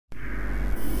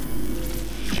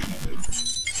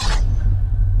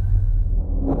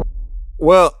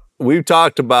Well, we've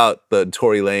talked about the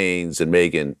Tory Lanez and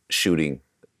Megan shooting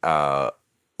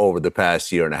over the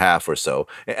past year and a half or so.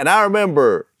 And I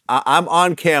remember I'm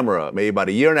on camera maybe about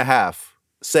a year and a half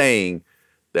saying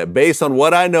that based on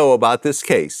what I know about this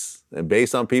case and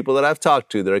based on people that I've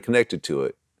talked to that are connected to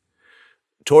it,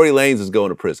 Tory Lanez is going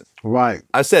to prison. Right.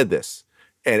 I said this.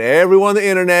 And everyone on the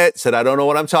internet said, I don't know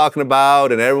what I'm talking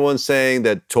about. And everyone's saying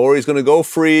that Tory's going to go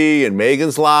free and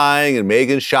Megan's lying and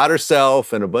Megan shot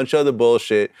herself and a bunch of other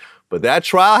bullshit. But that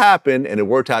trial happened and it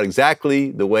worked out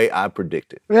exactly the way I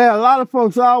predicted. Yeah, a lot of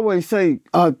folks always say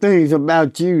things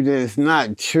about you that's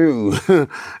not true. You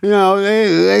know,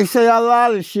 they say a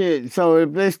lot of shit. So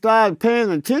if they start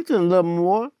paying attention a little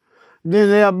more,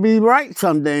 then they'll be right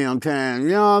some damn time, you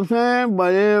know what I'm saying?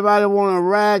 But everybody want to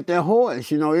ride their horse,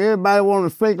 you know? Everybody want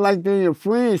to fake like they're your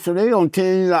friend, so they gonna tell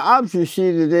you the opposite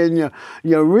shit than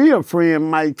your real friend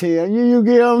might tell you. You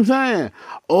get what I'm saying?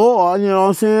 Or, you know what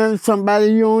I'm saying,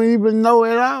 somebody you don't even know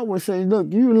at all will say,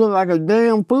 look, you look like a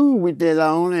damn fool with that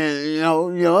on, and, you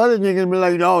know, your other niggas be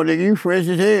like, oh, nigga, you fresh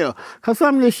as hell. Because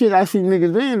some of this shit I see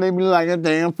niggas in, they be like a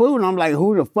damn fool, and I'm like,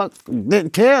 who the fuck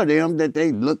didn't tell them that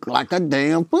they look like a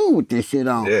damn fool with this shit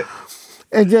on? Yeah.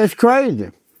 It's just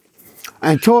crazy.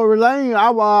 And Tory Lanez, I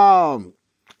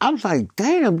was like,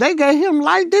 damn, they gave him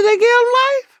life? Did they give him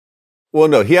life? Well,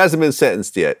 no, he hasn't been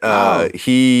sentenced yet.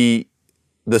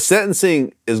 The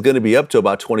sentencing is going to be up to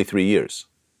about 23 years.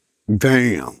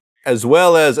 Damn. As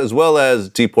well as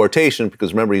deportation,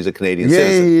 because remember, he's a Canadian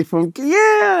citizen. He's from,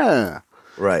 yeah.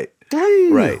 Right.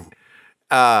 Damn. Right.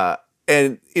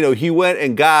 And, you know, he went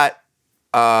and got,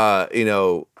 you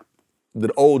know,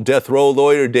 the old death row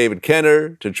lawyer, David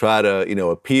Kenner, to try to, you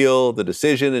know, appeal the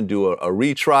decision and do a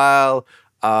retrial.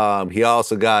 He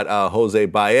also got Jose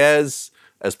Baez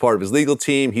as part of his legal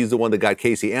team. He's the one that got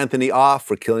Casey Anthony off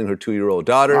for killing her 2-year-old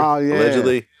daughter,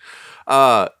 allegedly.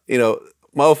 You know,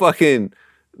 motherfucking,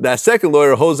 that second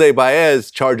lawyer, Jose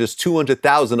Baez, charges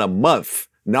 $200,000 a month,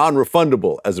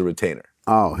 non-refundable as a retainer.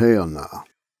 Oh, hell no.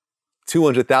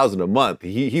 $200,000 a month.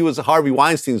 He was Harvey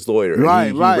Weinstein's lawyer. Right,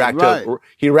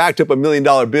 he racked up $1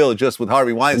 million bill just with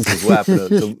Harvey Weinstein,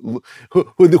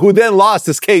 who then lost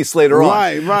his case later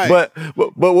on. Right. But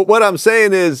what I'm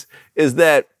saying is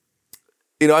that,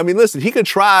 you know, I mean, listen, he could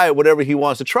try whatever he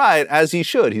wants to try, as he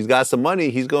should. He's got some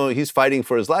money. He's fighting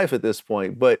for his life at this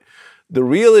point. But the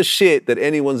realest shit that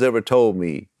anyone's ever told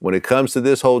me when it comes to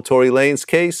this whole Tory Lanez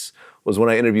case was when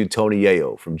I interviewed Tony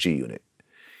Yayo from G Unit.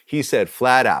 He said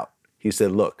flat out, he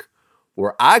said, look,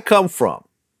 where I come from,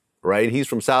 right? He's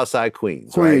from Southside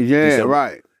Queens, right?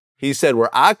 Right. He said,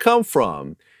 where I come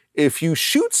from, if you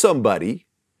shoot somebody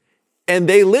and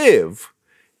they live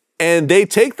and they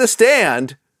take the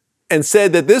stand and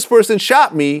said that this person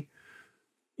shot me,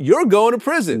 you're going to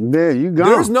prison. Yeah, you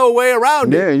gone. There's no way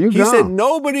around it. Yeah, you He gone. said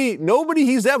nobody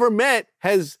he's ever met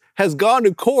has gone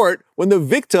to court when the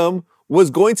victim was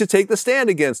going to take the stand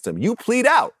against him. You plead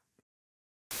out.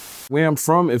 Where I'm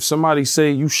from, if somebody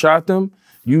say you shot them,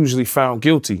 you usually found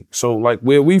guilty. So like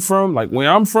where we from, like where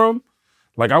I'm from,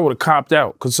 like I would have copped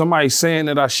out. Cause somebody's saying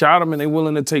that I shot them and they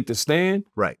willing to take the stand.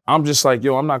 Right. I'm just like,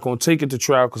 yo, I'm not gonna take it to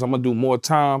trial cause I'm gonna do more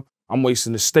time. I'm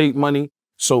wasting the state money.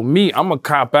 So me, I'm gonna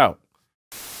cop out.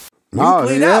 No,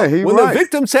 plead out. When the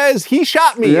victim says he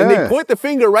shot me and they point the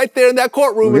finger right there in that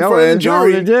courtroom in front of the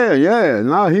jury.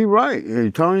 No, he right.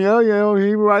 Tony Yayo,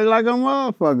 he right like a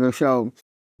motherfucker. So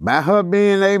by her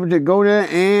being able to go there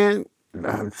and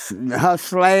her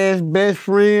slash best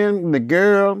friend, the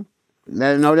girl,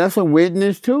 that's a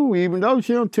witness too, even though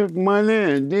she done took money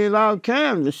and did all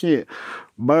kinds of shit.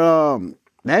 But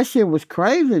that shit was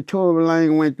crazy. Tory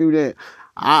Lanez went through that.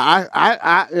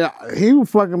 He was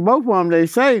fucking both of them, they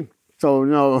say. So, you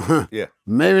know,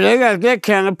 maybe they got that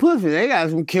kind of pussy. They got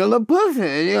some killer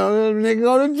pussy. You know, they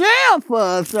go to jail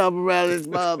for something around this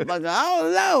motherfucker. I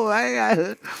don't know.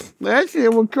 That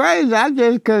shit was crazy. I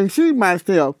just couldn't see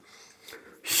myself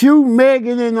shoot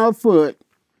Megan in her foot.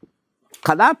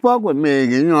 Cause I fuck with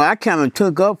Megan. You know, I kind of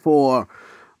took up for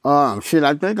her. Shit,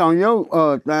 I think on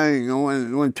your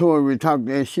thing, when Tory talked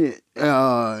that shit,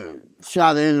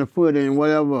 shot her in the foot and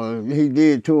whatever he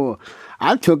did to her.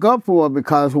 I took up for her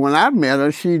because when I met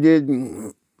her, she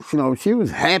didn't, you know, she was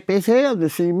happy as hell to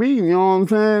see me, you know what I'm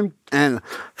saying? And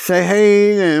say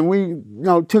hey, and we, you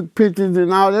know, took pictures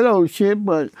and all that old shit,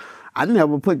 but I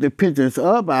never put the pictures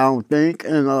up, I don't think.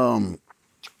 And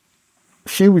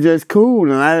she was just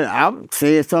cool, and I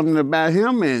said something about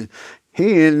him, and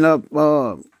he ended up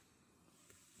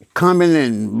coming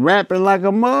and rapping like a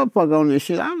motherfucker on this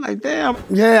shit. I'm like, damn.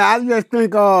 Yeah, I just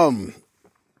think Tory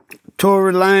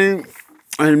Lanez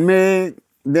and Meg,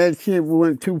 that shit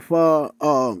went too far.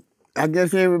 I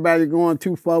guess everybody going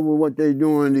too far with what they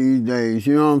doing these days.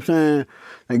 You know what I'm saying?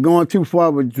 They're going too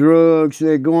far with drugs.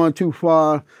 They're going too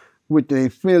far with their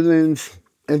feelings.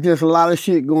 There's just a lot of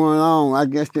shit going on. I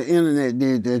guess the internet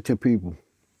did that to people.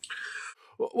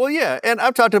 Well, yeah, and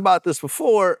I've talked about this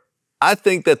before. I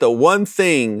think that the one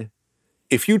thing,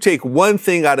 if you take one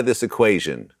thing out of this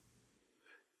equation,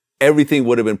 everything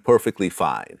would have been perfectly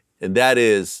fine, and that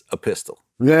is a pistol.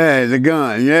 Yeah, the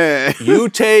gun, yeah. You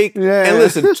take, and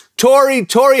listen,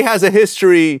 Tory has a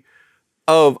history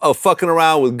of fucking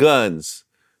around with guns.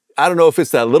 I don't know if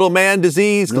it's that little man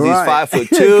disease because he's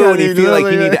 5'2" and he feel like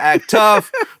he need to act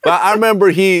tough. But I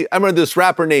remember this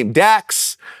rapper named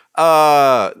Dax.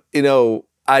 You know,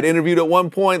 I'd interviewed at one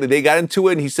point that they got into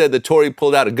it and he said that Tory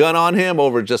pulled out a gun on him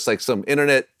over just like some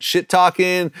internet shit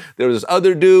talking. There was this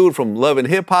other dude from Love and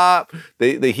Hip Hop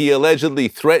that he allegedly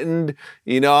threatened,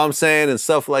 you know what I'm saying, and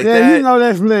stuff like that. Yeah, you know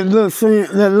that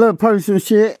little person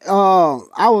shit.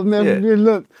 I was remember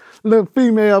this little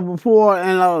female before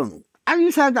and I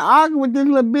used to have to argue with this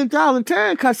little bitch all the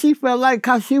time because she felt like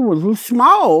because she was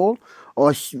small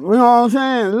or, you know what I'm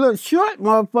saying, a little short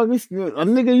motherfucker, a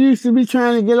nigga used to be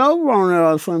trying to get over on her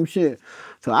or some shit.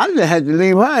 So I just had to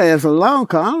leave her ass alone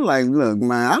because I'm like, look,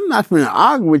 man, I'm not finna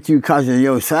argue with you because of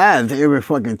your size every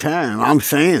fucking time I'm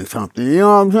saying something. You know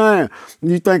what I'm saying?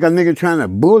 You think a nigga trying to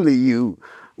bully you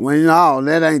when no,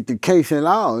 that ain't the case at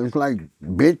all. It's like,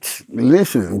 bitch,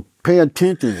 listen, pay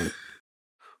attention.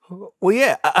 Well,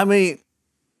 yeah, I mean,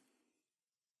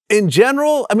 in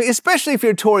general, I mean, especially if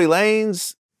you're Tory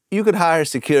Lanez, you could hire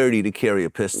security to carry a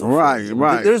pistol.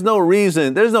 Right. There's no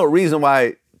reason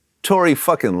why Tory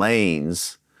fucking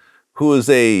Lanez, who is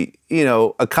a, you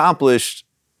know, accomplished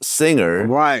singer,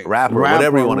 rapper,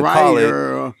 whatever you want to call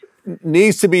it,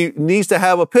 needs to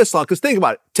have a pistol on. Because think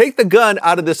about it. Take the gun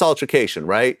out of this altercation,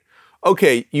 right?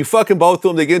 Okay, you fucking both of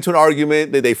them, they get into an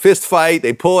argument, they fist fight,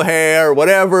 they pull hair,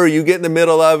 whatever, you get in the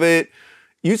middle of it.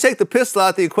 You take the pistol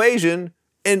out the equation,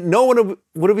 and no one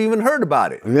would have even heard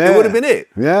about it. Yeah. It would have been it.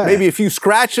 Yeah. Maybe a few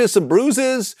scratches, some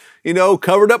bruises, you know,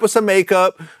 covered up with some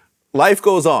makeup. Life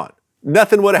goes on.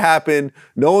 Nothing would have happened.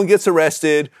 No one gets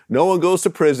arrested. No one goes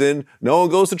to prison. No one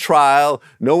goes to trial.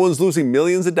 No one's losing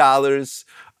millions of dollars.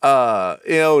 You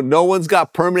know, no one's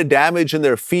got permanent damage in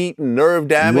their feet and nerve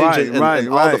damage and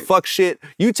all the fuck shit.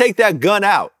 You take that gun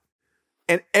out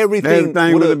and everything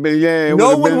would have been,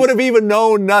 no one would have even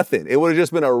known nothing. It would have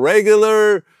just been a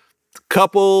regular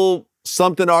couple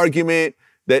something argument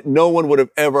that no one would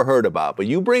have ever heard about. But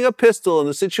you bring a pistol in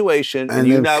the situation and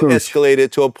you now escalate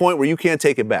it to a point where you can't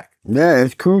take it back. Yeah,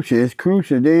 it's crucial. It's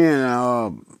crucial.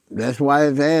 Then that's why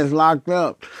his ass locked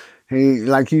up. He,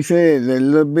 like you said, a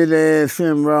little bit of ass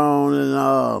syndrome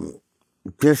and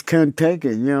just couldn't take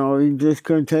it. You know, he just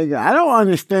couldn't take it. I don't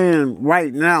understand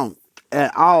right now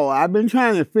at all. I've been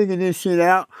trying to figure this shit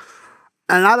out.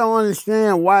 And I don't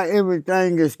understand why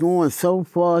everything is going so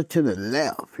far to the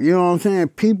left. You know what I'm saying?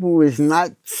 People is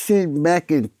not sitting back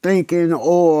and thinking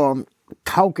or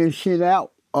talking shit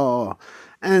out.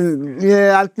 And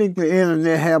yeah, I think the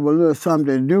internet have a little something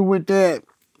to do with that.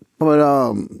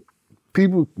 But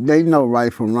people, they know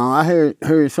right from wrong. I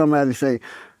heard somebody say,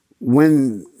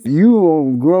 when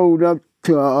you growed up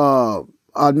to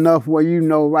enough where you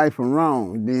know right from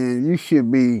wrong, then you should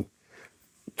be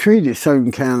treated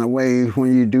certain kind of ways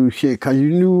when you do shit, because you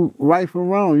knew right from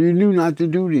wrong. You knew not to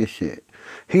do this shit.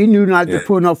 He knew not to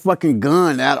put no fucking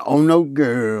gun out on no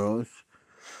girls.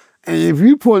 And if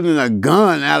you putting a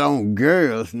gun out on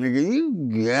girls, nigga,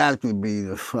 you got to be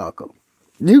the sucker.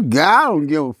 I don't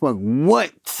give a fuck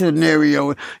what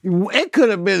scenario. It could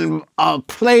have been a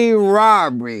plain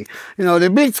robbery. You know, the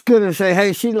bitch could have said,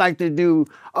 hey, she like to do,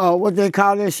 what they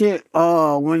call that shit,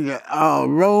 when the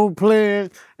role playing.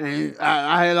 And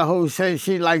I had a whole say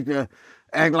she like to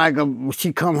act like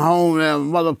she come home and a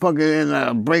motherfucker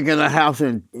and break in the house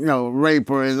and, you know, rape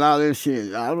her and all this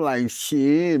shit. I'm like,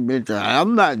 shit, bitch,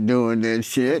 I'm not doing that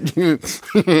shit.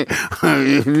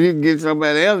 If you get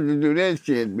somebody else to do that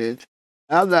shit, bitch.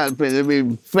 I'm not finna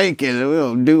be faking it.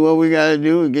 We'll do what we gotta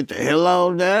do and get the hell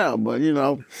on down. But, you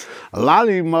know, a lot of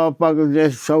these motherfuckers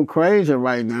just so crazy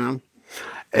right now.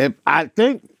 I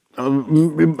think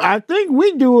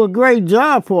we do a great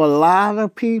job for a lot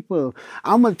of people.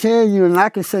 I'm gonna tell you, and I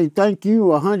can say thank you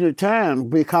 100 times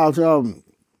because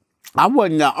I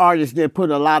wasn't the artist that put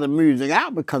a lot of music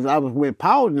out because I was with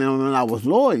Paul and them and I was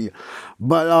loyal.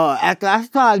 But after I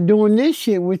started doing this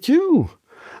shit with you,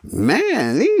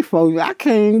 man, these folks, I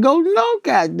can't even go no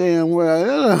goddamn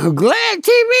well. Glad TV,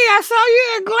 I saw you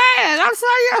at Glad. I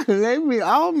saw you. They be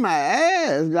on my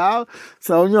ass, dog.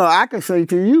 So, I can say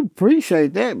to you,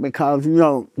 appreciate that because,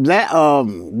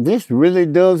 that this really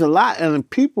does a lot. And the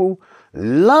people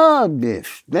love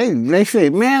this. They say,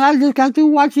 man, I just got to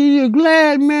watching you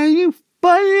Glad, man. You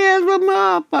funny as a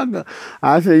motherfucker.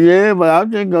 I said, yeah, but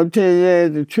I'm just gonna tell you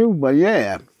the truth. But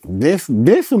yeah, this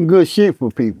some good shit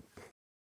for people.